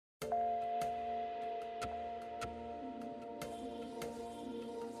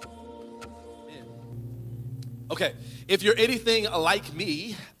Okay, if you're anything like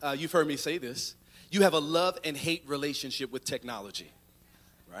me, you've heard me say this, you have a love and hate relationship with technology,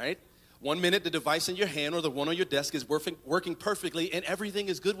 right? 1 minute, the device in your hand or the one on your desk is working perfectly and everything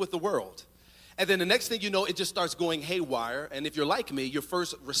is good with the world. And then the next thing you know, it just starts going haywire. And if you're like me, your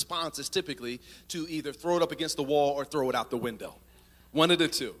first response is typically to either throw it up against the wall or throw it out the window. One of the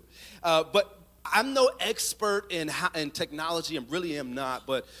two. But I'm no expert in technology, and really am not.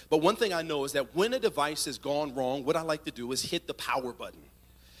 But one thing I know is that when a device has gone wrong, what I like to do is hit the power button.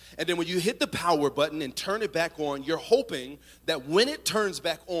 And then when you hit the power button and turn it back on, you're hoping that when it turns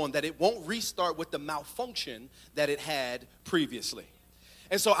back on, that it won't restart with the malfunction that it had previously.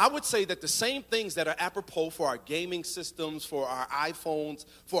 And so I would say that the same things that are apropos for our gaming systems, for our iPhones,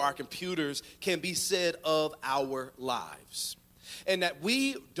 for our computers, can be said of our lives. And that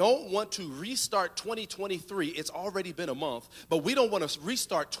we don't want to restart 2023. It's already been a month, but we don't want to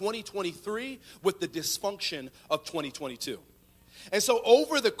restart 2023 with the dysfunction of 2022. And so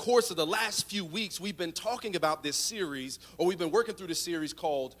over the course of the last few weeks, we've been talking about this series, or we've been working through this series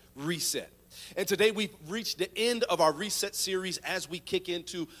called Reset. And today we've reached the end of our Reset series as we kick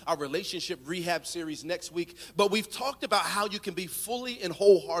into our relationship rehab series next week. But we've talked about how you can be fully and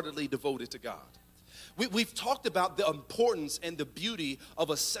wholeheartedly devoted to God. We've talked about the importance and the beauty of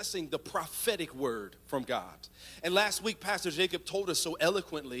assessing the prophetic word from God. And last week, Pastor Jacob told us so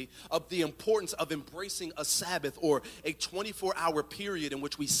eloquently of the importance of embracing a Sabbath, or a 24-hour period in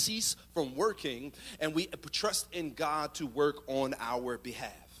which we cease from working and we trust in God to work on our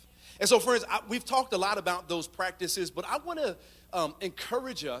behalf. And so, friends, we've talked a lot about those practices, but I want to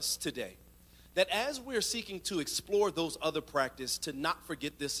encourage us today that as we're seeking to explore those other practices, to not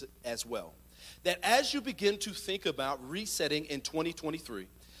forget this as well. That as you begin to think about resetting in 2023,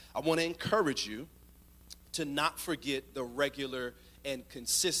 I want to encourage you to not forget the regular and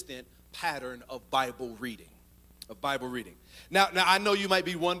consistent pattern of Bible reading. Now I know you might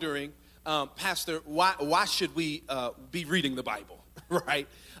be wondering, Pastor, why should we be reading the Bible, right?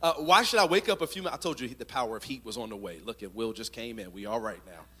 Why should I wake up a few minutes? I told you the power of heat was on the way. Look, at Will just came in. We all right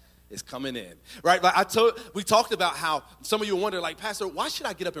now. It's coming in, right? But we talked about how some of you wonder, like, Pastor, why should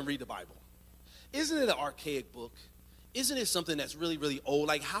I get up and read the Bible? Isn't it an archaic book? Isn't it something that's really, really old?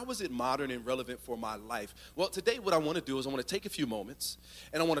 Like, how is it modern and relevant for my life? Well, today what I want to do is I want to take a few moments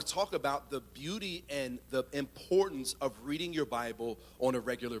and I want to talk about the beauty and the importance of reading your Bible on a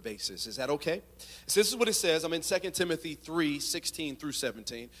regular basis. Is that okay? So this is what it says. I'm in 2 Timothy 3:16 through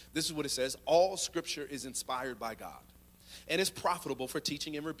 17. This is what it says. All scripture is inspired by God and is profitable for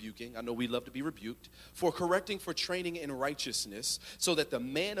teaching and rebuking. I know we love to be rebuked. For correcting, for training in righteousness, so that the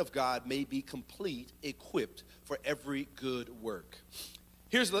man of God may be complete, equipped for every good work.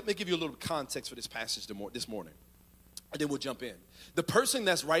 Let me give you a little context for this passage this morning, and then we'll jump in. The person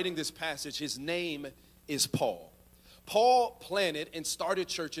that's writing this passage, his name is Paul. Paul planted and started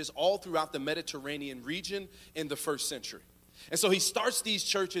churches all throughout the Mediterranean region in the first century. And so he starts these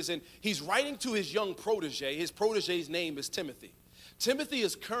churches, and he's writing to his young protege. His protege's name is Timothy. Timothy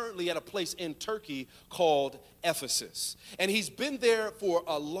is currently at a place in Turkey called Ephesus. And he's been there for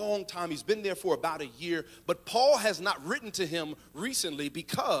a long time. He's been there for about a year. But Paul has not written to him recently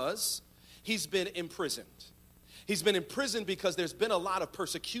because he's been imprisoned. He's been imprisoned because there's been a lot of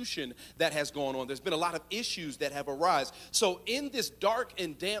persecution that has gone on. There's been a lot of issues that have arisen. So in this dark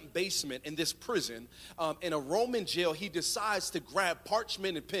and damp basement in this prison, in a Roman jail, he decides to grab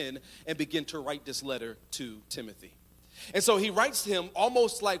parchment and pen and begin to write this letter to Timothy. And so he writes to him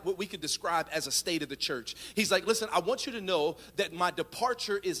almost like what we could describe as a state of the church. He's like, listen, I want you to know that my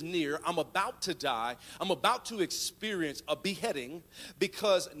departure is near. I'm about to die. I'm about to experience a beheading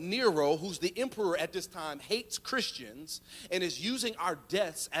because Nero, who's the emperor at this time, hates Christians and is using our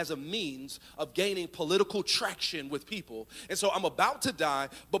deaths as a means of gaining political traction with people. And so I'm about to die,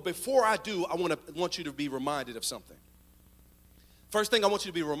 but before I do, I want you to be reminded of something. First thing I want you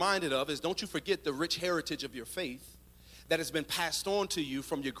to be reminded of is don't you forget the rich heritage of your faith that has been passed on to you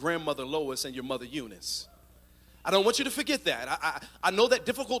from your grandmother Lois and your mother Eunice. I don't want you to forget that. I know that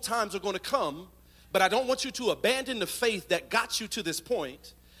difficult times are going to come, but I don't want you to abandon the faith that got you to this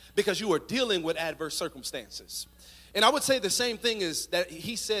point because you are dealing with adverse circumstances. And I would say the same thing is that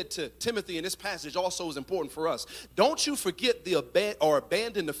he said to Timothy in this passage also is important for us. Don't you forget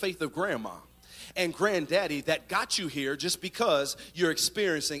abandon the faith of grandma and granddaddy that got you here just because you're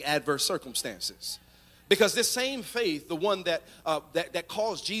experiencing adverse circumstances. Because this same faith, the one that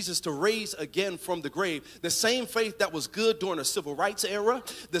caused Jesus to raise again from the grave, the same faith that was good during the civil rights era,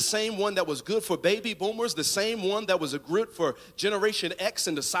 the same one that was good for baby boomers, the same one that was good for Generation X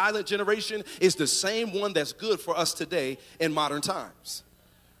and the silent generation, is the same one that's good for us today in modern times.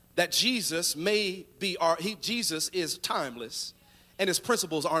 that Jesus Jesus is timeless and his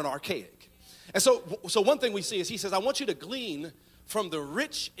principles aren't archaic. And so one thing we see is he says, I want you to glean from the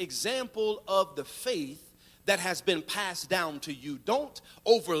rich example of the faith that has been passed down to you. Don't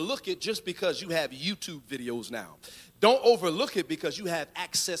overlook it just because you have YouTube videos now. Don't overlook it because you have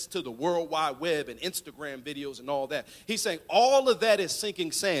access to the World Wide Web and Instagram videos and all that. He's saying all of that is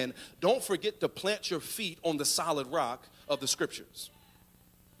sinking sand. Don't forget to plant your feet on the solid rock of the scriptures.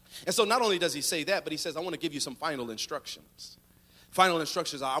 And so not only does he say that, but he says, I want to give you some final instructions. Final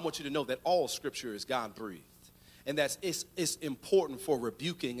instructions are, I want you to know that all scripture is God-breathed. And that it's important for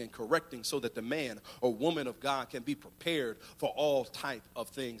rebuking and correcting so that the man or woman of God can be prepared for all type of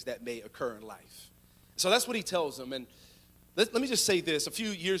things that may occur in life. So that's what he tells them. And let me just say this. A few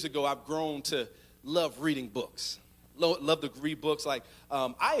years ago, I've grown to love reading books. Love to read books. Like,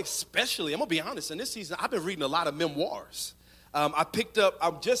 I'm going to be honest, in this season, I've been reading a lot of memoirs. I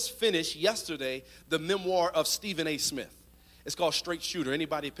just finished yesterday the memoir of Stephen A. Smith. It's called Straight Shooter.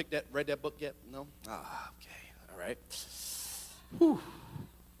 Anybody read that book yet? No? Okay. All right. Whew.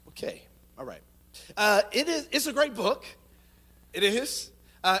 Okay. All right. It's a great book. It is.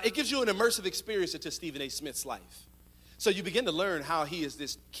 It gives you an immersive experience into Stephen A. Smith's life. So you begin to learn how he is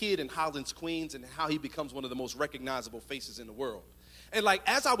this kid in Highlands, Queens, and how he becomes one of the most recognizable faces in the world. And like,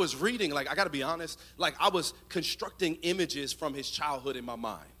 as I was reading, like, I got to be honest, like, I was constructing images from his childhood in my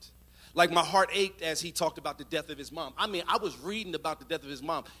mind. Like, my heart ached as he talked about the death of his mom. I mean, I was reading about the death of his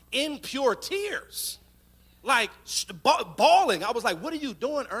mom in pure tears. Like, bawling. I was like, what are you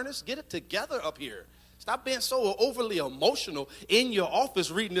doing, Ernest? Get it together up here. Stop being so overly emotional in your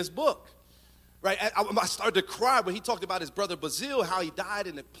office reading this book. Right? I started to cry when he talked about his brother Bazil, how he died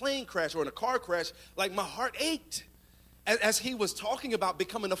in a plane crash or in a car crash. Like, my heart ached. As he was talking about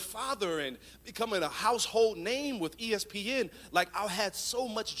becoming a father and becoming a household name with ESPN, like, I had so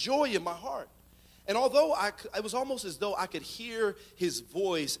much joy in my heart. And although it was almost as though I could hear his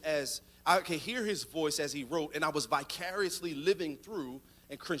voice as he wrote, and I was vicariously living through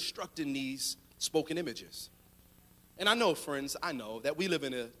and constructing these spoken images. And I know, friends, that we live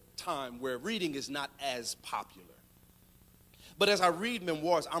in a time where reading is not as popular. But as I read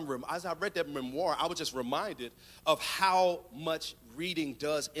memoirs, as I read that memoir, I was just reminded of how much reading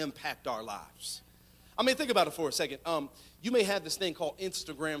does impact our lives. I mean, think about it for a second. You may have this thing called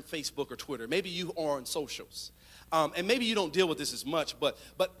Instagram, Facebook, or Twitter. Maybe you are on socials. And maybe you don't deal with this as much, but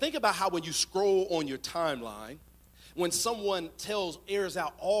think about how when you scroll on your timeline, when someone airs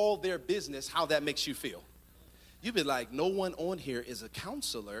out all their business, how that makes you feel. You'd be like, no one on here is a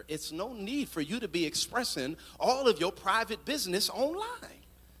counselor. It's no need for you to be expressing all of your private business online.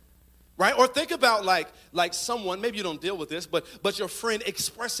 Right? Or think about like someone, maybe you don't deal with this, but your friend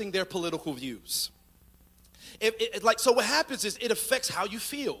expressing their political views. So what happens is it affects how you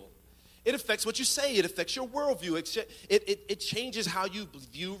feel. It affects what you say. It affects your worldview. It changes how you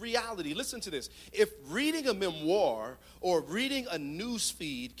view reality. Listen to this. If reading a memoir or reading a news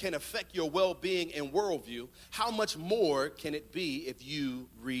feed can affect your well-being and worldview, how much more can it be if you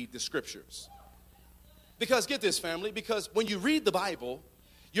read the scriptures? Because get this, family, because when you read the Bible,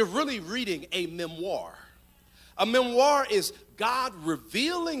 you're really reading a memoir. A memoir is God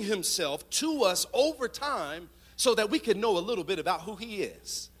revealing himself to us over time so that we can know a little bit about who he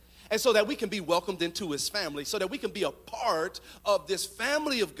is. And so that we can be welcomed into his family, so that we can be a part of this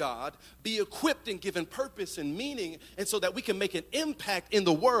family of God, be equipped and given purpose and meaning, and so that we can make an impact in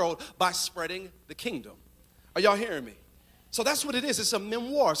the world by spreading the kingdom. Are y'all hearing me? So that's what it is. It's a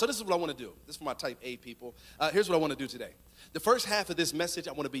memoir. So this is what I want to do. This is for my type A people. Here's what I want to do today. The first half of this message,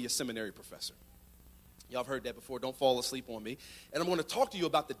 I want to be a seminary professor. Y'all have heard that before. Don't fall asleep on me. And I'm going to talk to you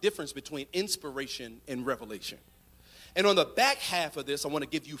about the difference between inspiration and revelation. And on the back half of this, I want to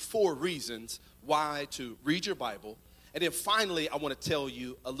give you 4 reasons why to read your Bible. And then finally, I want to tell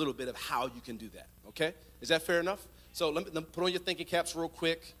you a little bit of how you can do that, okay? Is that fair enough? So let me put on your thinking caps real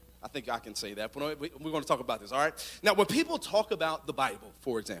quick. I think I can say that. We're going to talk about this, all right? Now, when people talk about the Bible,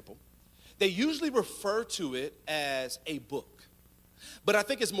 for example, they usually refer to it as a book. But I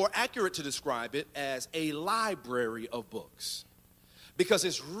think it's more accurate to describe it as a library of books, because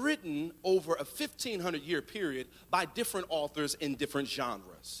it's written over a 1,500-year period by different authors in different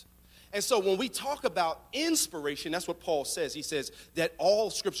genres. And so when we talk about inspiration, that's what Paul says. He says that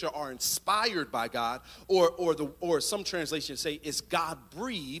all scripture are inspired by God, or some translations say it's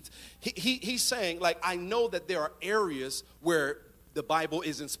God-breathed. He's saying, like, I know that there are areas where the Bible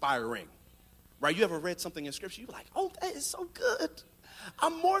is inspiring. Right? You ever read something in scripture? You're like, oh, that is so good.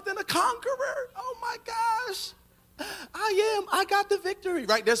 I'm more than a conqueror. Oh, my gosh. I got the victory,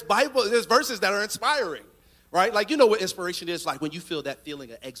 right? There's verses that are inspiring, right? Like, you know what inspiration is? Like when you feel that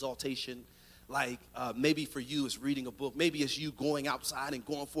feeling of exaltation, like maybe for you it's reading a book. Maybe it's you going outside and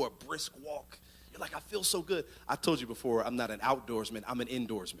going for a brisk walk. You're like, I feel so good. I told you before, I'm not an outdoorsman. I'm an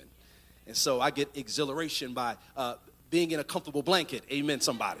indoorsman. And so I get exhilaration by being in a comfortable blanket. Amen,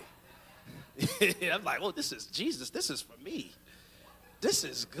 somebody. I'm like, oh, this is Jesus. This is for me. This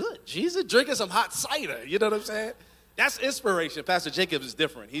is good. Jesus drinking some hot cider. You know what I'm saying? That's inspiration. Pastor Jacobs is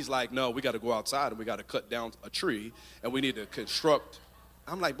different. He's like, no, we got to go outside and we got to cut down a tree and we need to construct.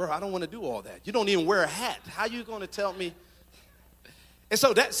 I'm like, bro, I don't want to do all that. You don't even wear a hat. How you going to tell me? And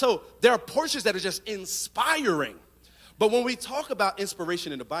so there are portions that are just inspiring. But when we talk about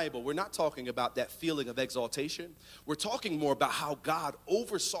inspiration in the Bible, we're not talking about that feeling of exaltation. We're talking more about how God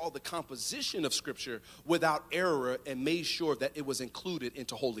oversaw the composition of Scripture without error and made sure that it was included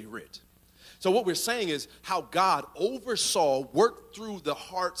into Holy Writ. So what we're saying is how God oversaw, worked through the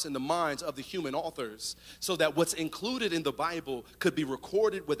hearts and the minds of the human authors so that what's included in the Bible could be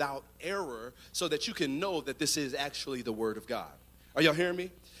recorded without error so that you can know that this is actually the Word of God. Are y'all hearing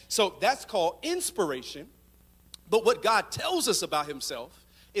me? So that's called inspiration. But what God tells us about himself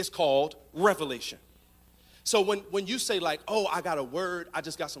is called revelation. So when you say like, oh, I got a word, I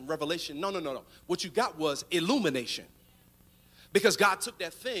just got some revelation. No. What you got was illumination. Because God took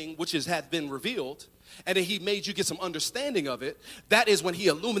that thing, which had been revealed, and then he made you get some understanding of it. That is when he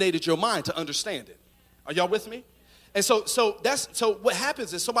illuminated your mind to understand it. Are y'all with me? And so what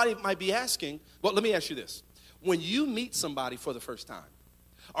happens is somebody might be asking, well, let me ask you this. When you meet somebody for the first time,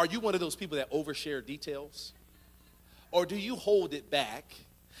 are you one of those people that overshare details? Or do you hold it back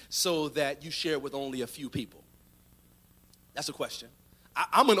so that you share with only a few people? That's a question.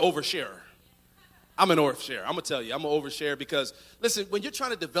 I'm an oversharer. I'm going to tell you, I'm an overshare because, listen, when you're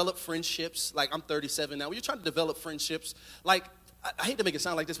trying to develop friendships, like I'm 37 now, when you're trying to develop friendships, like, I hate to make it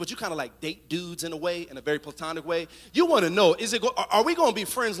sound like this, but you kind of like date dudes in a way, in a very platonic way. You want to know, are we going to be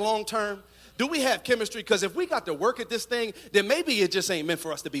friends long term? Do we have chemistry? Because if we got to work at this thing, then maybe it just ain't meant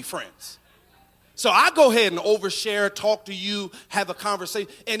for us to be friends. So I go ahead and overshare, talk to you, have a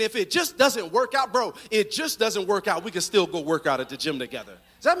conversation. And if it just doesn't work out, bro, it just doesn't work out. We can still go work out at the gym together.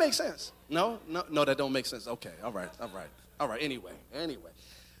 Does that make sense? No, that don't make sense. Okay, all right. Anyway.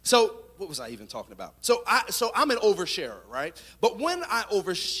 So what was I even talking about? So I'm an oversharer, right? But when I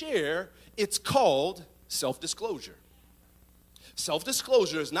overshare, it's called self-disclosure.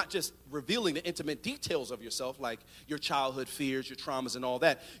 Self-disclosure is not just revealing the intimate details of yourself, like your childhood fears, your traumas, and all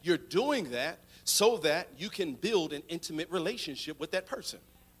that. You're doing that so that you can build an intimate relationship with that person.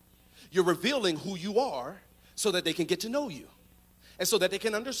 You're revealing who you are so that they can get to know you, and so that they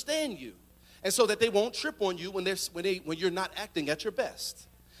can understand you, and so that they won't trip on you when you're not acting at your best.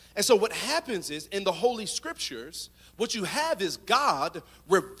 And so what happens is, in the Holy Scriptures, what you have is God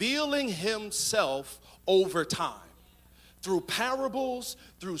revealing himself over time. Through parables,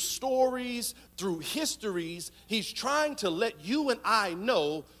 through stories, through histories, he's trying to let you and I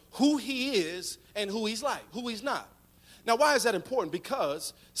know who he is and who he's like, who he's not. Now, why is that important?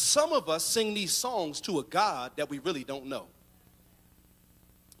 Because some of us sing these songs to a God that we really don't know.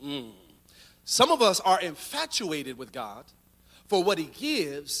 Some of us are infatuated with God for what he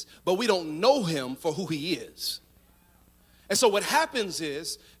gives, but we don't know him for who he is. And so what happens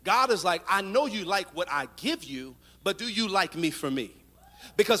is, God is like, I know you like what I give you, but do you like me for me?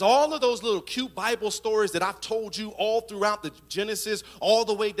 Because all of those little cute Bible stories that I've told you all throughout the Genesis, all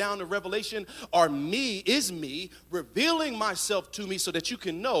the way down to Revelation, is me revealing myself to me so that you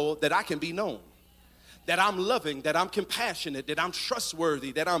can know that I can be known. That I'm loving, that I'm compassionate, that I'm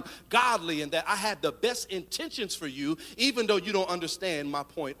trustworthy, that I'm godly, and that I had the best intentions for you, even though you don't understand my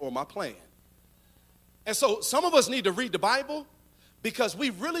point or my plan. And so some of us need to read the Bible because we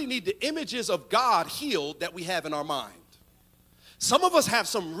really need the images of God healed that we have in our mind. Some of us have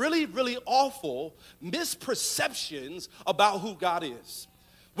some really, really awful misperceptions about who God is.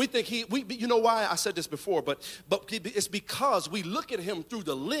 We think you know why I said this before, but it's because we look at him through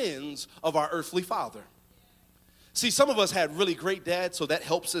the lens of our earthly father. See, some of us had really great dads, so that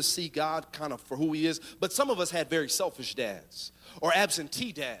helps us see God kind of for who he is. But some of us had very selfish dads or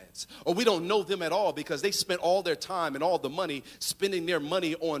absentee dads, or we don't know them at all because they spent all their time and all the money spending their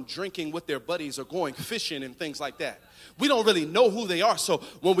money on drinking with their buddies or going fishing and things like that. We don't really know who they are. So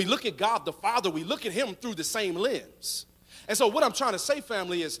when we look at God the Father, we look at him through the same lens. And so what I'm trying to say,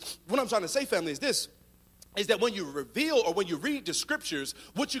 family, is this, is that when you reveal or when you read the scriptures,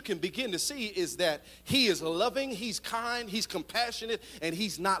 what you can begin to see is that he is loving, he's kind, he's compassionate, and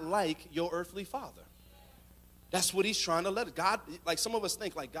he's not like your earthly father. That's what he's trying to let God, like some of us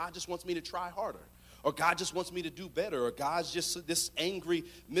think like God just wants me to try harder, or God just wants me to do better, or God's just this angry,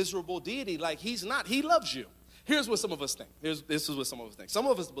 miserable deity. Like he's not. He loves you. Here's what some of us think. This is what some of us think. Some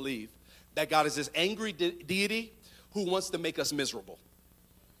of us believe that God is this angry deity who wants to make us miserable.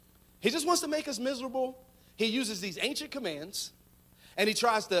 He just wants to make us miserable. He uses these ancient commands, and he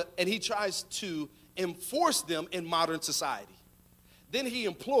tries to enforce them in modern society. Then he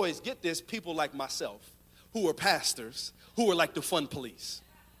employs, get this, people like myself, who are pastors, who are like the fun police.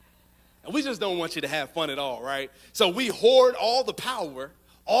 And we just don't want you to have fun at all, right? So we hoard all the power,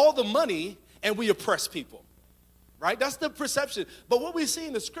 all the money, and we oppress people, right? That's the perception. But what we see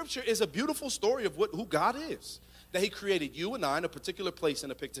in the scripture is a beautiful story of who God is, that he created you and I in a particular place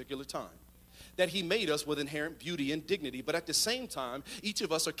in a particular time, that he made us with inherent beauty and dignity, but at the same time, each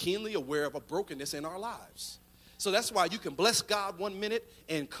of us are keenly aware of a brokenness in our lives. So that's why you can bless God one minute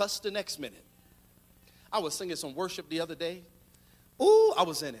and cuss the next minute. I was singing some worship the other day. Ooh, I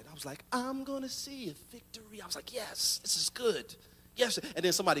was in it. I was like, I'm going to see a victory. I was like, yes, this is good. Yes. And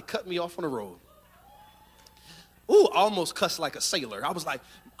then somebody cut me off on the road. Ooh, I almost cussed like a sailor. I was like,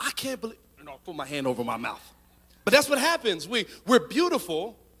 I can't believe, and I'll put my hand over my mouth. But that's what happens. We're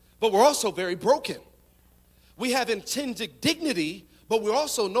beautiful, but we're also very broken. We have intrinsic dignity, but we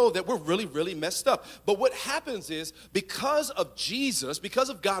also know that we're really, really messed up. But what happens is, because of Jesus, because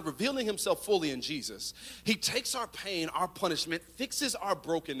of God revealing himself fully in Jesus, he takes our pain, our punishment, fixes our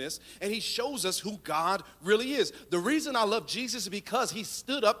brokenness, and he shows us who God really is. The reason I love Jesus is because he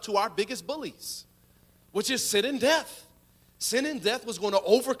stood up to our biggest bullies, which is sin and death. Sin and death was going to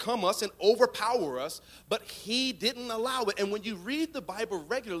overcome us and overpower us, but he didn't allow it. And when you read the Bible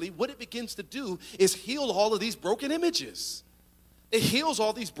regularly, what it begins to do is heal all of these broken images. It heals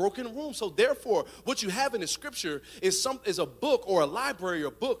all these broken wounds. So therefore, what you have in the scripture is a book or a library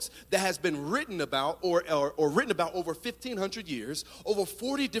of books that has been written about or written about over 1,500 years, over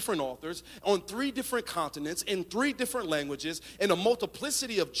 40 different authors, on 3 different continents, in 3 different languages, in a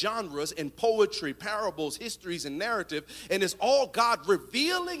multiplicity of genres in poetry, parables, histories, and narrative. And it's all God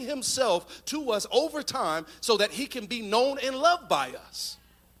revealing himself to us over time so that he can be known and loved by us.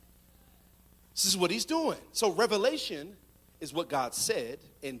 This is what he's doing. So revelation is what God said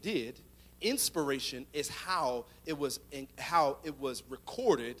and did. Inspiration is how it was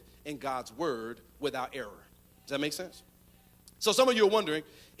recorded in God's word without error. Does that make sense? So some of you are wondering,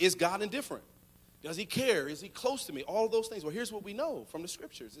 is God indifferent? Does he care? Is he close to me? All of those things. Well, here's what we know from the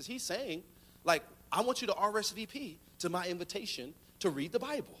scriptures. Is he saying, like, I want you to RSVP to my invitation to read the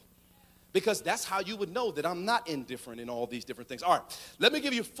Bible. Because that's how you would know that I'm not indifferent in all these different things. All right, let me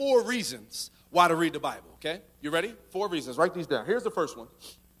give you 4 reasons why to read the Bible, okay? You ready? 4 reasons. Write these down. Here's the first one.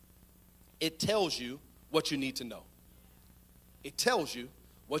 It tells you what you need to know. It tells you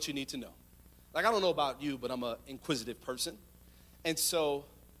what you need to know. Like, I don't know about you, but I'm an inquisitive person. And so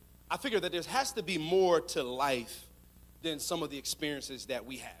I figure that there has to be more to life than some of the experiences that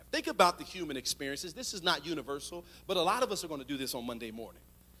we have. Think about the human experiences. This is not universal, but a lot of us are going to do this on Monday morning.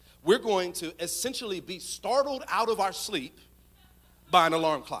 We're going to essentially be startled out of our sleep by an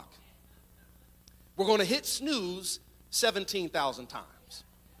alarm clock. We're going to hit snooze 17,000 times.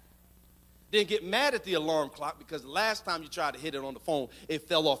 Then get mad at the alarm clock because the last time you tried to hit it on the phone, it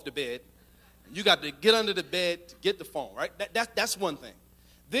fell off the bed. You got to get under the bed to get the phone, right? That's one thing.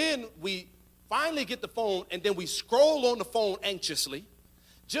 Then we finally get the phone, and then we scroll on the phone anxiously,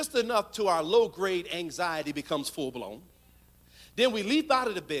 just enough to our low-grade anxiety becomes full-blown. Then we leap out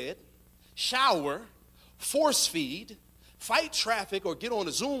of the bed, shower, force feed, fight traffic, or get on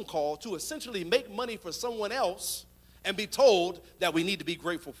a Zoom call to essentially make money for someone else and be told that we need to be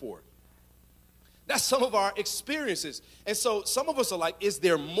grateful for it. That's some of our experiences. And so some of us are like, is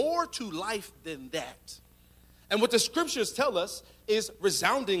there more to life than that? And what the scriptures tell us is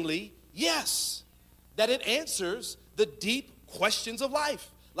resoundingly yes, that it answers the deep questions of life.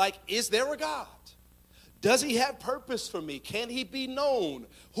 Like, is there a God? Does he have purpose for me? Can he be known?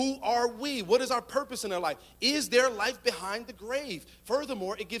 Who are we? What is our purpose in our life? Is there life behind the grave?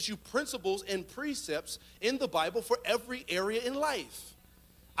 Furthermore, it gives you principles and precepts in the Bible for every area in life.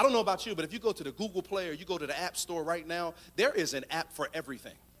 I don't know about you, but if you go to the Google Play or you go to the App Store right now, there is an app for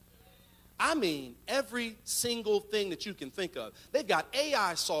everything. I mean, every single thing that you can think of. They've got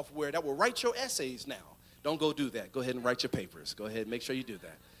AI software that will write your essays now. Don't go do that. Go ahead and write your papers. Go ahead and make sure you do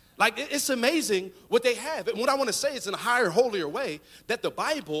that. Like, it's amazing what they have. And what I want to say is in a higher, holier way, that the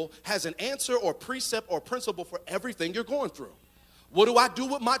Bible has an answer or precept or principle for everything you're going through. What do I do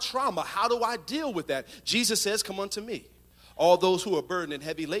with my trauma? How do I deal with that? Jesus says, come unto me, all those who are burdened and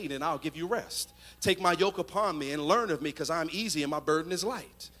heavy laden, and I'll give you rest. Take my yoke upon me and learn of me, because I'm easy and my burden is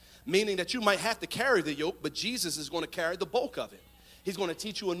light. Meaning that you might have to carry the yoke, but Jesus is going to carry the bulk of it. He's going to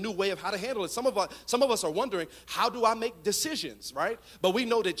teach you a new way of how to handle it. Some of us are wondering, how do I make decisions, right? But we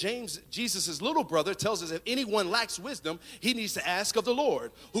know that James, Jesus' little brother, tells us if anyone lacks wisdom, he needs to ask of the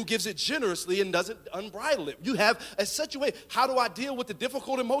Lord, who gives it generously and doesn't unbridle it. You have such a way. How do I deal with the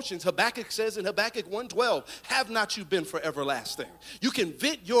difficult emotions? Habakkuk says in Habakkuk 1:12, have not you been for everlasting? You can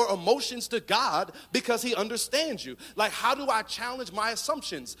vent your emotions to God because he understands you. Like, how do I challenge my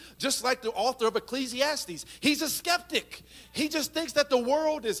assumptions? Just like the author of Ecclesiastes, he's a skeptic. He just thinks that the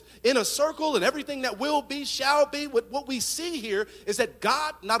world is in a circle and everything that will be shall be. What we see here is that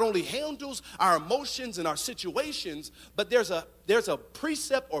God not only handles our emotions and our situations, but there's a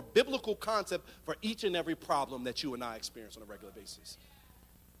precept or biblical concept for each and every problem that you and I experience on a regular basis.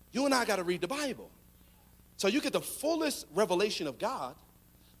 You and I got to read the Bible. So you get the fullest revelation of God,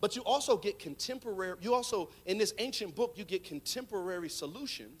 but you also get in this ancient book, you get contemporary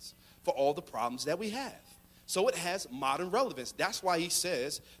solutions for all the problems that we have. So it has modern relevance. That's why he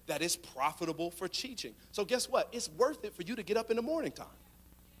says that it's profitable for teaching. So guess what? It's worth it for you to get up in the morning time.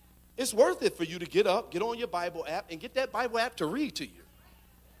 It's worth it for you to get up, get on your Bible app, and get that Bible app to read to you.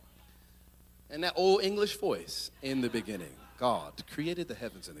 And that old English voice, in the beginning, God created the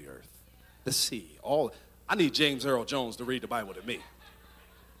heavens and the earth, the sea, all. I need James Earl Jones to read the Bible to me.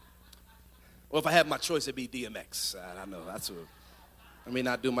 Well, if I had my choice, it'd be DMX. I know, I may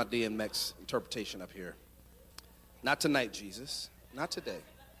not do my DMX interpretation up here. Not tonight, Jesus. Not today.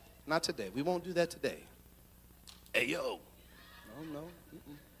 Not today. We won't do that today. Hey, yo. No.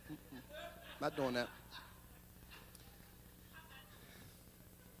 Not doing that.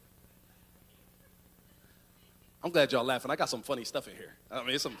 I'm glad y'all laughing. I got some funny stuff in here. I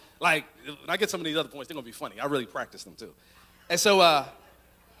mean, when I get some of these other points, they're going to be funny. I really practice them, too. And so what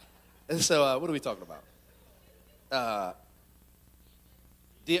are we talking about?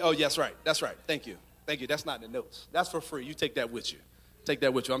 Oh, yes, right. That's right. Thank you. That's not in the notes. That's for free. You take that with you.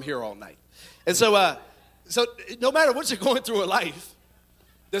 I'm here all night. And so no matter what you're going through in life,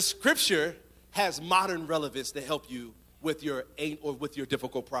 the scripture has modern relevance to help you with your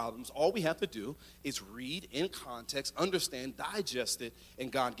difficult problems. All we have to do is read in context, understand, digest it,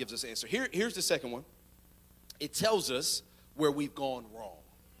 and God gives us an answer. Here's the second one. It tells us where we've gone wrong.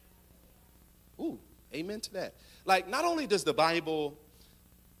 Ooh, amen to that. Like, not only does the Bible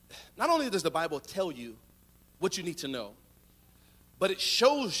tell you what you need to know, but it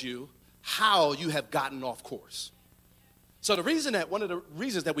shows you how you have gotten off course. So one of the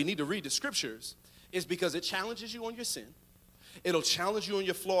reasons that we need to read the scriptures is because it challenges you on your sin. It'll challenge you on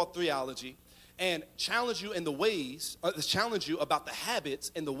your flawed theology and challenge you challenge you about the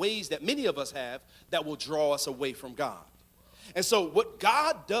habits and the ways that many of us have that will draw us away from God. And so what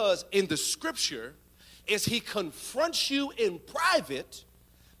God does in the scripture is he confronts you in private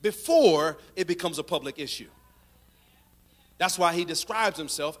before it becomes a public issue. That's why he describes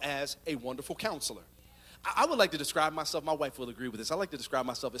himself as a wonderful counselor. I would like to describe myself, my wife will agree with this, I like to describe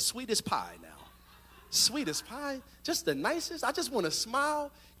myself as sweet as pie now. Sweet as pie, just the nicest. I just want to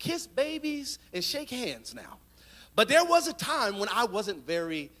smile, kiss babies, and shake hands now. But there was a time when I wasn't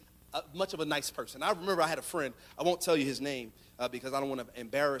very much of a nice person. I remember I had a friend, I won't tell you his name because I don't want to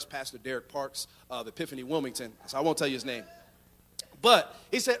embarrass Pastor Derek Parks of Epiphany Wilmington, so I won't tell you his name. But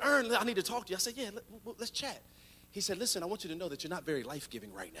he said, Ern, I need to talk to you. I said, yeah, let's chat. He said, listen, I want you to know that you're not very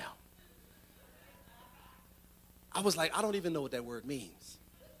life-giving right now. I was like, I don't even know what that word means.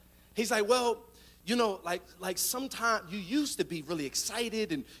 He's like, well, you know, like sometimes you used to be really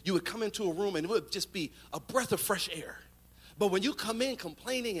excited and you would come into a room and it would just be a breath of fresh air. But when you come in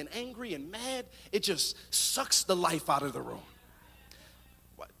complaining and angry and mad, it just sucks the life out of the room.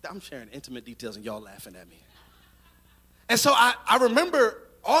 I'm sharing intimate details and y'all laughing at me. And so I remember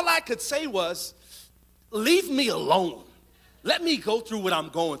all I could say was, leave me alone. Let me go through what I'm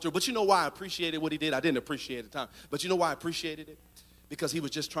going through. But you know why I appreciated what he did? I didn't appreciate it at the time. But you know why I appreciated it? Because he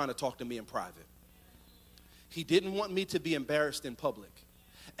was just trying to talk to me in private. He didn't want me to be embarrassed in public.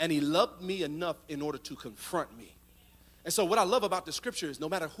 And he loved me enough in order to confront me. And so what I love about the scripture is no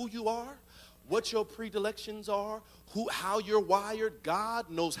matter who you are, what your predilections are, how you're wired, God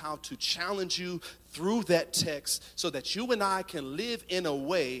knows how to challenge you through that text so that you and I can live in a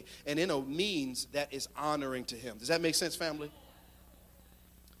way and in a means that is honoring to him. Does that make sense, family?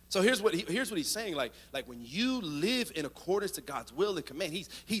 So here's what he's saying. Like when you live in accordance to God's will and command,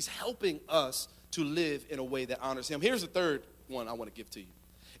 he's helping us to live in a way that honors him. Here's the third one I want to give to you.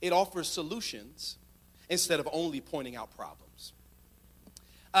 It offers solutions instead of only pointing out problems.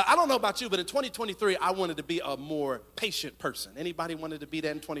 I don't know about you, but in 2023, I wanted to be a more patient person. Anybody wanted to be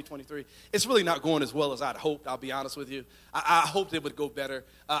that in 2023? It's really not going as well as I'd hoped, I'll be honest with you. I hoped it would go better.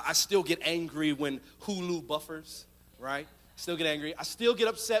 I still get angry when Hulu buffers, right? Still get angry. I still get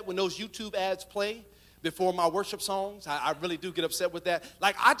upset when those YouTube ads play before my worship songs. I really do get upset with that.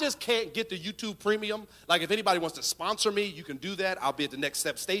 Like, I just can't get the YouTube Premium. Like, if anybody wants to sponsor me, you can do that. I'll be at the Next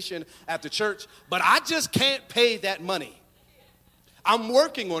Step station after church. But I just can't pay that money. I'm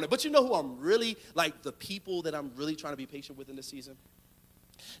working on it. But you know who I'm really, like, the people that I'm really trying to be patient with in this season?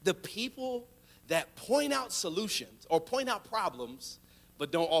 The people that point out solutions or point out problems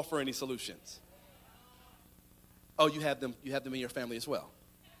but don't offer any solutions. Oh, you have them in your family as well.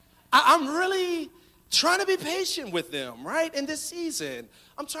 I'm really trying to be patient with them, right? In this season,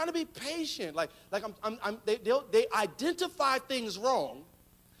 I'm trying to be patient. They identify things wrong,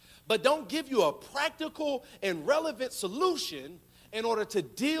 but don't give you a practical and relevant solution in order to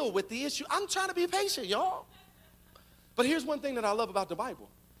deal with the issue. I'm trying to be patient, y'all. But here's one thing that I love about the Bible.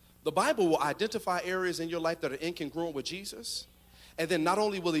 The Bible will identify areas in your life that are incongruent with Jesus, and then not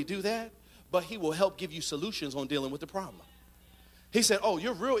only will he do that, but he will help give you solutions on dealing with the problem. He said, oh,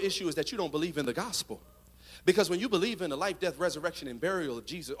 your real issue is that you don't believe in the gospel. Because when you believe in the life, death, resurrection, and burial of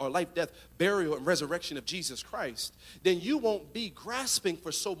Jesus, or life, death, burial, and resurrection of Jesus Christ, then you won't be grasping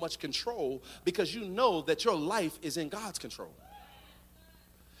for so much control because you know that your life is in God's control.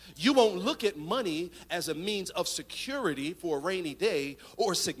 You won't look at money as a means of security for a rainy day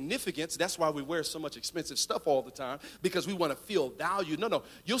or significance. That's why we wear so much expensive stuff all the time, because we want to feel value. No.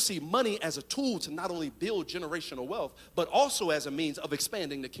 You'll see money as a tool to not only build generational wealth, but also as a means of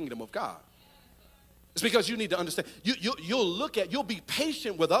expanding the kingdom of God. It's because you need to understand. You'll be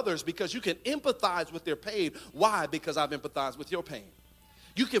patient with others because you can empathize with their pain. Why? Because I've empathized with your pain.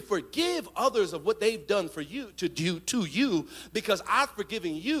 You can forgive others of what they've done for you, to you, because I've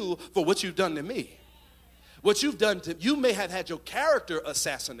forgiven you for what you've done to me. What you've done to, you may have had your character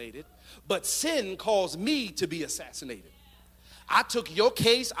assassinated, but sin caused me to be assassinated. I took your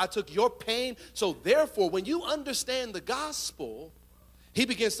case, I took your pain. So therefore, when you understand the gospel, he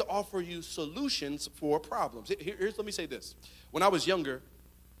begins to offer you solutions for problems. Let me say this. When I was younger,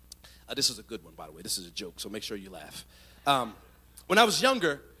 this is a good one, by the way. This is a joke, so make sure you laugh. When I was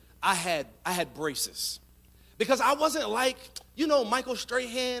younger, I had braces because I wasn't like, Michael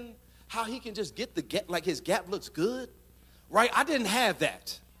Strahan, how he can just get the gap, like his gap looks good, right? I didn't have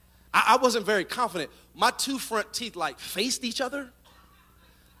that. I wasn't very confident. My two front teeth like faced each other.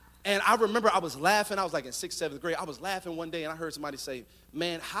 And I remember I was laughing. I was like in 6th, 7th grade. I was laughing one day and I heard somebody say,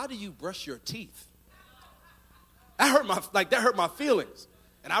 man, how do you brush your teeth? That hurt my feelings.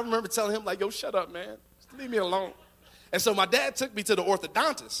 And I remember telling him like, yo, shut up, man. Just leave me alone. And so my dad took me to the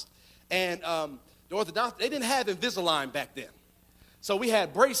orthodontist, and the orthodontist, they didn't have Invisalign back then. So we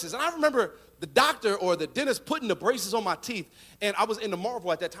had braces, and I remember the doctor or the dentist putting the braces on my teeth, and I was in the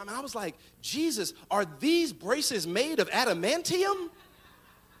Marvel at that time, and I was like, Jesus, are these braces made of adamantium?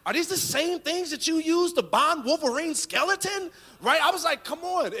 Are these the same things that you use to bond Wolverine's skeleton? Right? I was like, come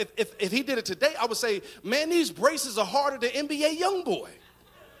on. If he did it today, I would say, man, these braces are harder than NBA Youngboy.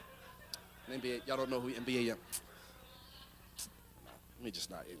 NBA, y'all don't know who NBA Young. Let me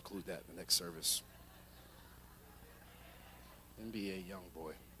just not include that in the next service. NBA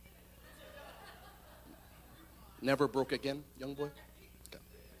Youngboy. Never Broke Again, Youngboy? Okay.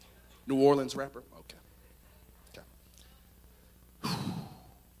 New Orleans rapper?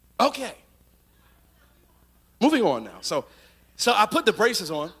 Okay. Moving on now. So I put the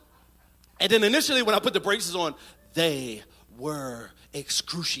braces on, and then initially when I put the braces on, they were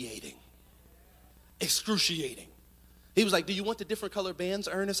excruciating. Excruciating. He was like, do you want the different color bands,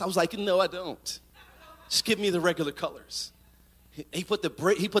 Ernest? I was like, no, I don't. Just give me the regular colors. He put the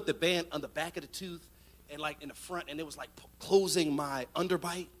band on the back of the tooth and like in the front, and it was like closing my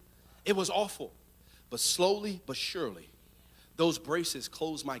underbite. It was awful. But slowly but surely, those braces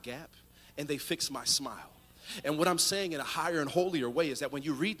closed my gap and they fixed my smile. And what I'm saying in a higher and holier way is that when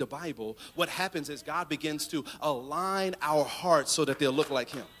you read the Bible, what happens is God begins to align our hearts so that they'll look like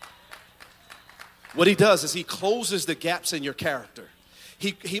him. What he does is he closes the gaps in your character.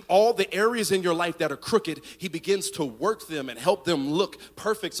 He all the areas in your life that are crooked, he begins to work them and help them look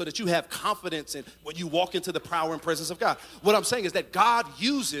perfect so that you have confidence in when you walk into the power and presence of God. What I'm saying is that God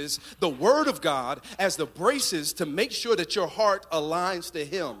uses the word of God as the braces to make sure that your heart aligns to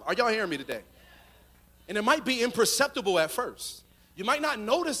him. Are y'all hearing me today? And it might be imperceptible at first. You might not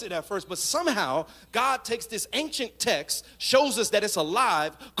notice it at first, but somehow God takes this ancient text, shows us that it's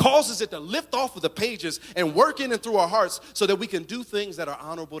alive, causes it to lift off of the pages and work in and through our hearts so that we can do things that are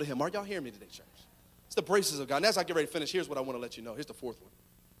honorable to him. Are y'all hearing me today, church? It's the braces of God. And as I get ready to finish, here's what I want to let you know. Here's the fourth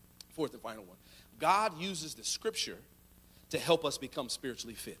and final one. God uses the scripture to help us become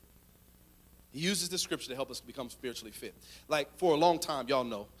spiritually fit. He uses the scripture to help us become spiritually fit. Like for a long time, y'all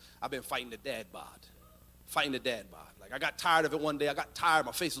know, I've been fighting the dad bod. fighting the dad bod. Like, I got tired of it one day. I got tired.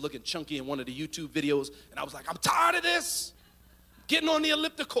 My face was looking chunky in one of the YouTube videos. And I was like, I'm tired of this. Getting on the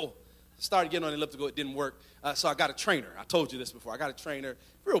elliptical. Started getting on the elliptical. It didn't work. So I got a trainer. I told you this before. I got a trainer.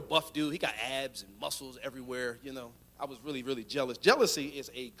 Real buff dude. He got abs and muscles everywhere. You know, I was really, really jealous. Jealousy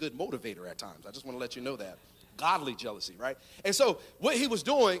is a good motivator at times. I just want to let you know that. Godly jealousy, right? And so what he was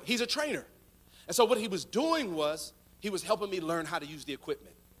doing, he's a trainer. And so what he was doing was he was helping me learn how to use the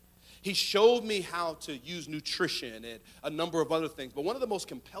equipment. He showed me how to use nutrition and a number of other things. But one of the most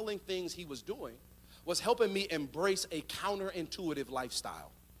compelling things he was doing was helping me embrace a counterintuitive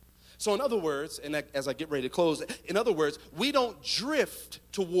lifestyle. So in other words, and as I get ready to close, in other words, we don't drift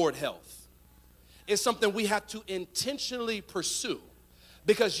toward health. It's something we have to intentionally pursue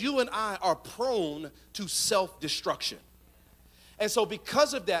because you and I are prone to self-destruction. And so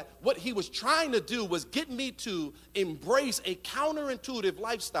because of that, what he was trying to do was get me to embrace a counterintuitive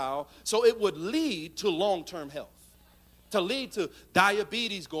lifestyle so it would lead to long-term health, to lead to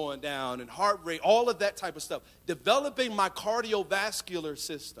diabetes going down and heart rate, all of that type of stuff, developing my cardiovascular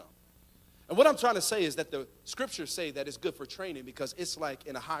system. And what I'm trying to say is that the scriptures say that it's good for training because it's like,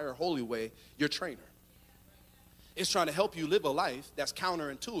 in a higher, holy way, your trainer. It's trying to help you live a life that's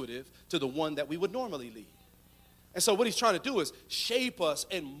counterintuitive to the one that we would normally lead. And so what he's trying to do is shape us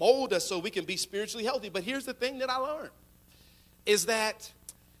and mold us so we can be spiritually healthy. But here's the thing that I learned, is that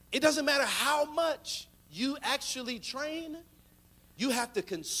it doesn't matter how much you actually train, you have to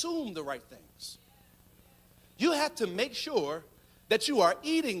consume the right things. You have to make sure that you are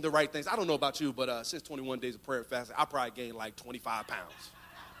eating the right things. I don't know about you, but since 21 days of prayer and fasting, I probably gained like 25 pounds.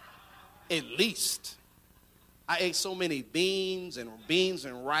 At least. I ate so many beans and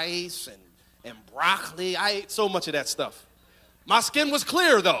rice and broccoli. I ate so much of that stuff. My skin was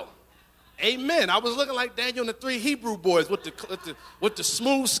clear, though. Amen. I was looking like Daniel and the 3 Hebrew boys with the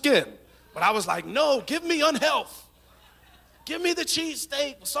smooth skin. But I was like, no, give me unhealth. Give me the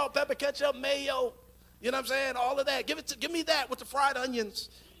cheesesteak, salt, pepper, ketchup, mayo. You know what I'm saying? All of that. Give me that with the fried onions.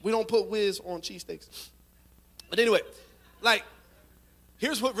 We don't put whiz on cheesesteaks. But anyway, like,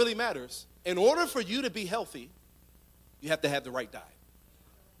 here's what really matters. In order for you to be healthy, you have to have the right diet.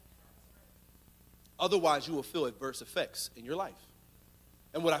 Otherwise, you will feel adverse effects in your life.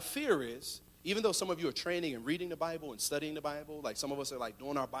 And what I fear is, even though some of you are training and reading the Bible and studying the Bible, like some of us are like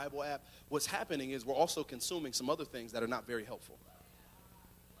doing our Bible app, what's happening is we're also consuming some other things that are not very helpful.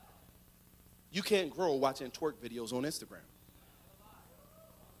 You can't grow watching twerk videos on Instagram.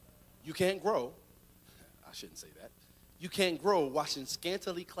 You can't grow, I shouldn't say that. You can't grow watching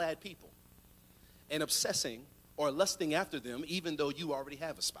scantily clad people and obsessing or lusting after them even though you already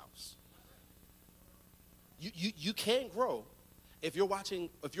have a spouse. You can't grow if you're on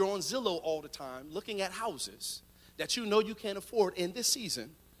Zillow all the time looking at houses that you know you can't afford in this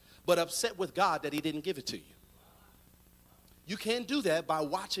season, but upset with God that he didn't give it to you. You can't do that by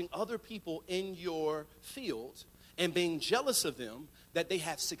watching other people in your field and being jealous of them that they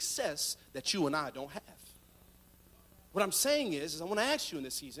have success that you and I don't have. What I'm saying is I want to ask you in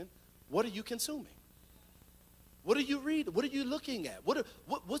this season, what are you consuming? What are you reading? What are you looking at?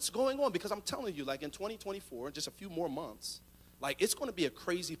 What's going on? Because I'm telling you, like in 2024, in just a few more months, like it's going to be a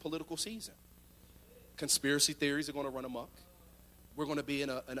crazy political season. Conspiracy theories are going to run amok. We're going to be in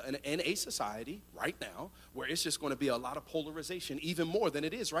a society right now where it's just going to be a lot of polarization, even more than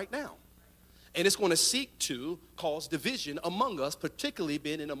it is right now. And it's going to seek to cause division among us, particularly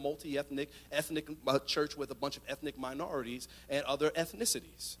being in a multi-ethnic church with a bunch of ethnic minorities and other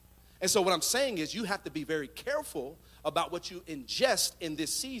ethnicities. And so what I'm saying is you have to be very careful about what you ingest in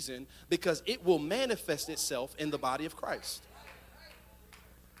this season because it will manifest itself in the body of Christ.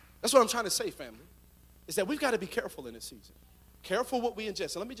 That's what I'm trying to say, family, is that we've got to be careful in this season. Careful what we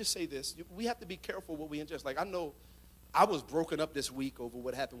ingest. And let me just say this. We have to be careful what we ingest. Like I know I was broken up this week over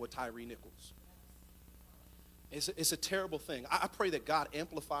what happened with Tyree Nichols. It's a terrible thing. I pray that God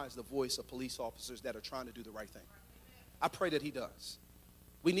amplifies the voice of police officers that are trying to do the right thing. I pray that he does.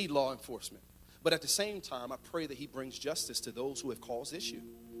 We need law enforcement. But at the same time, I pray that he brings justice to those who have caused issue.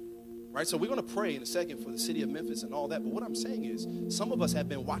 Right? So we're going to pray in a second for the city of Memphis and all that. But what I'm saying is some of us have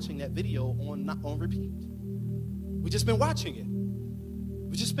been watching that video on repeat. We've just been watching it.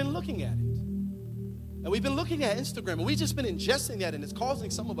 We've just been looking at it. And we've been looking at Instagram, and we've just been ingesting that, and it's causing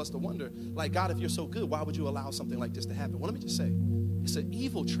some of us to wonder, like, God, if you're so good, why would you allow something like this to happen? Well, let me just say, it's an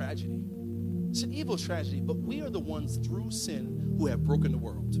evil tragedy. It's an evil tragedy, but we are the ones through sin who have broken the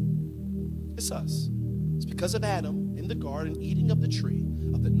world. It's us. It's because of Adam in the garden eating of the tree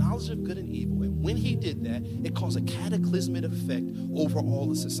of the knowledge of good and evil. And when he did that, it caused a cataclysmic effect over all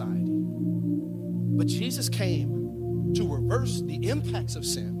of society. But Jesus came to reverse the impacts of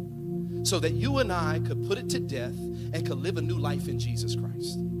sin so that you and I could put it to death and could live a new life in Jesus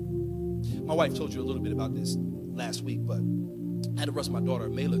Christ. My wife told you a little bit about this last week, but I had to rush my daughter,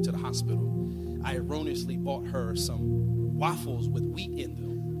 Mela, to the hospital. I erroneously bought her some waffles with wheat in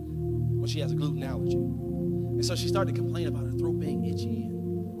them when she has a gluten allergy. And so she started to complain about her throat being itchy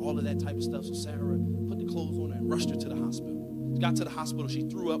and all of that type of stuff. So Sarah put the clothes on her and rushed her to the hospital. She got to the hospital, she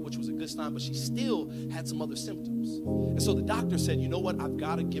threw up, which was a good sign, but she still had some other symptoms. And so the doctor said, you know what, I've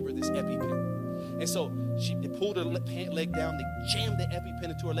got to give her this EpiPen. And so they pulled her pant leg down, they jammed the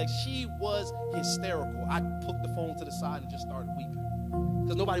EpiPen into her leg. She was hysterical. I put the phone to the side and just started weeping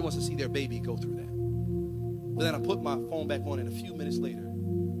because nobody wants to see their baby go through that. But then I put my phone back on, and a few minutes later,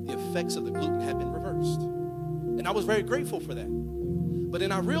 the effects of the gluten had been reversed. And I was very grateful for that. But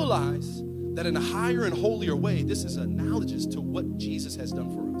then I realized that in a higher and holier way, this is analogous to what Jesus has done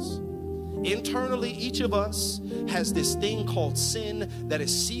for us. Internally, each of us has this thing called sin that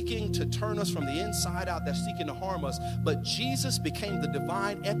is seeking to turn us from the inside out, that's seeking to harm us. But Jesus became the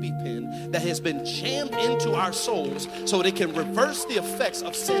divine EpiPen that has been jammed into our souls so that it can reverse the effects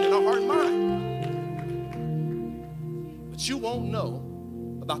of sin in our heart and mind. But you won't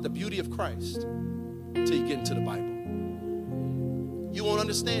know about the beauty of Christ until you get into the Bible. You won't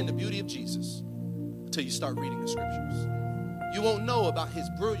understand the beauty of Jesus until you start reading the scriptures. You won't know about his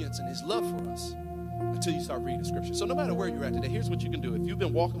brilliance and his love for us until you start reading the scriptures. So no matter where you're at today, here's what you can do. If you've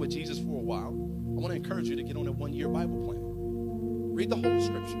been walking with Jesus for a while, I want to encourage you to get on a 1-year Bible plan. Read the whole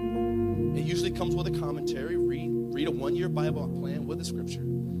scripture. It usually comes with a commentary. Read a 1-year Bible plan with the scripture.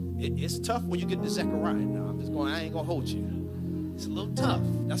 It's tough when you get to Zechariah. Now, I ain't going to hold you. It's a little tough.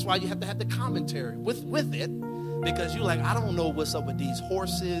 That's why you have to have the commentary with it. Because you're like, I don't know what's up with these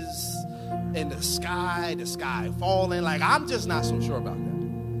horses and the sky falling. Like, I'm just not so sure about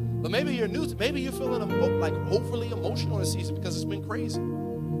that. But maybe you're new. Maybe you're feeling like overly emotional in this season because it's been crazy.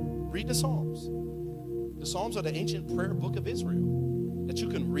 Read the Psalms. The Psalms are the ancient prayer book of Israel that you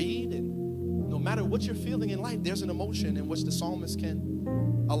can read, and no matter what you're feeling in life, there's an emotion in which the psalmist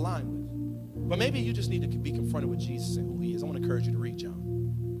can align with. But maybe you just need to be confronted with Jesus and who he is. I want to encourage you to read John.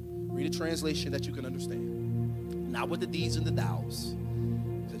 Read a translation that you can understand. Not with the these and the thous,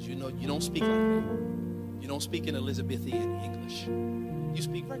 because you know you don't speak like that. You don't speak in Elizabethan English. You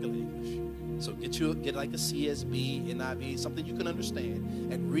speak regular English. So get like a CSB, NIV, something you can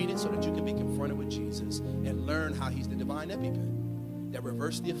understand, and read it so that you can be confronted with Jesus and learn how he's the divine EpiPen that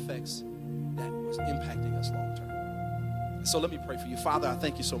reversed the effects that was impacting us long term. So let me pray for you. Father, I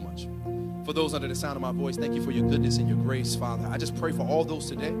thank you so much. For those under the sound of my voice, thank you for your goodness and your grace, Father. I just pray for all those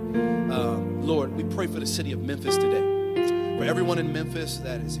today. Lord, we pray for the city of Memphis today. For everyone in Memphis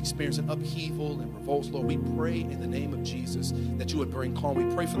that is experiencing upheaval and revolts, Lord, we pray in the name of Jesus that you would bring calm.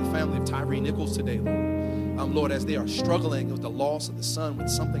 We pray for the family of Tyree Nichols today, Lord. Lord, as they are struggling with the loss of the son, with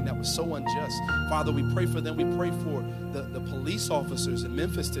something that was so unjust. Father, we pray for them. We pray for the police officers in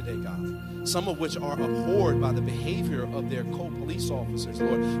Memphis today, God, some of which are abhorred by the behavior of their co-police officers,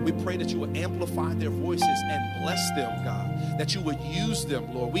 Lord. We pray that you would amplify their voices and bless them, God, that you would use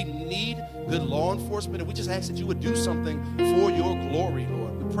them, Lord. We need good law enforcement, and we just ask that you would do something for your glory,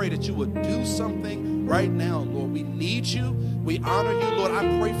 Lord. We pray that you would do something right now, Lord. We need you. We honor you, Lord.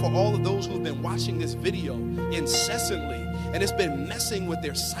 I pray for all of those who have been watching this video incessantly, and it's been messing with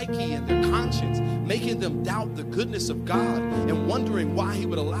their psyche and their conscience, making them doubt the goodness of God and wondering why he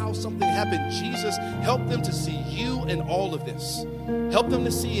would allow something to happen. Jesus, help them to see you in all of this. Help them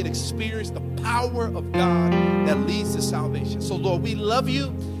to see and experience the power of God that leads to salvation. So, Lord, we love you,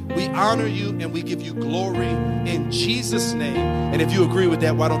 we honor you, and we give you glory in Jesus' name. And if you agree with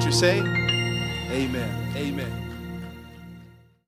that, why don't you say amen? Amen.